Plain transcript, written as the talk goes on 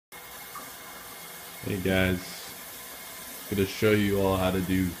Hey guys, gonna show you all how to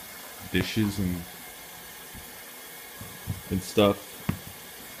do dishes and stuff.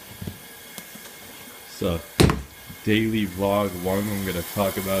 So, daily vlog one, I'm gonna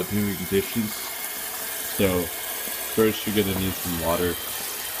talk about doing dishes. So, first you're gonna need some water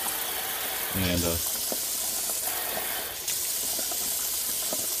and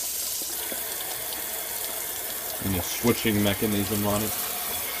a switching mechanism on it.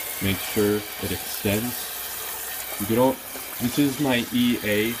 Make sure it extends. You don't. This is my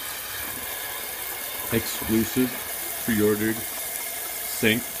EA exclusive pre-ordered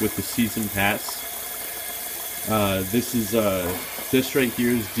sink with the season pass. This right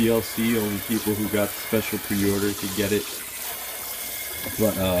here is DLC. Only people who got the special pre-order could get it.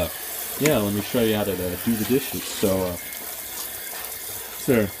 But yeah, let me show you how to do the dishes. So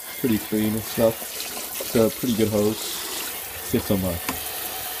they're pretty clean and stuff. It's a pretty good hose.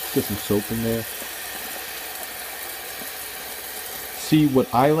 Get some soap in there. See, what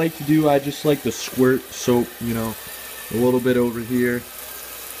I like to do, I just like to squirt soap, a little bit over here,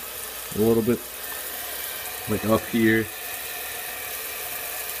 a little bit like up here.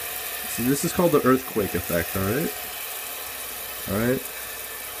 See, this is called the earthquake effect, alright? Alright?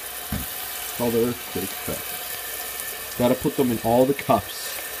 It's called the earthquake effect. Gotta put them in all the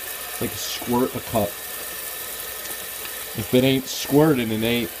cups. Like squirt a cup. If it ain't squirting, it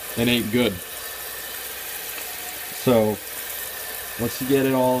ain't good. So, once you get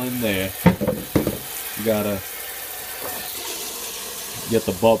it all in there, you gotta get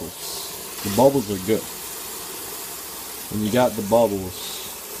the bubbles. The bubbles are good. When you got the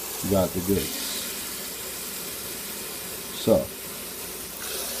bubbles, you got the goods. So,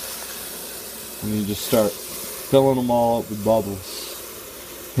 and you just start filling them all up with bubbles.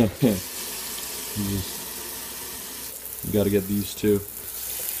 You gotta get these two.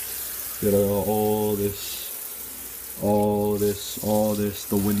 Get all this,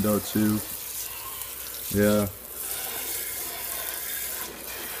 the window too. Yeah.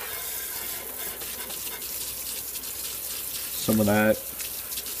 Some of that.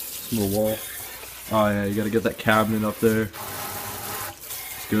 Some of the wall. Oh yeah, you gotta get that cabinet up there.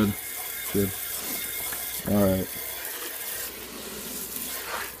 It's good. It's good. Alright.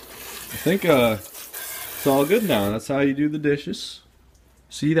 I think it's all good now. That's how you do the dishes.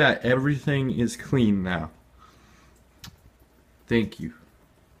 See that everything is clean now. Thank you.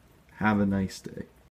 Have a nice day.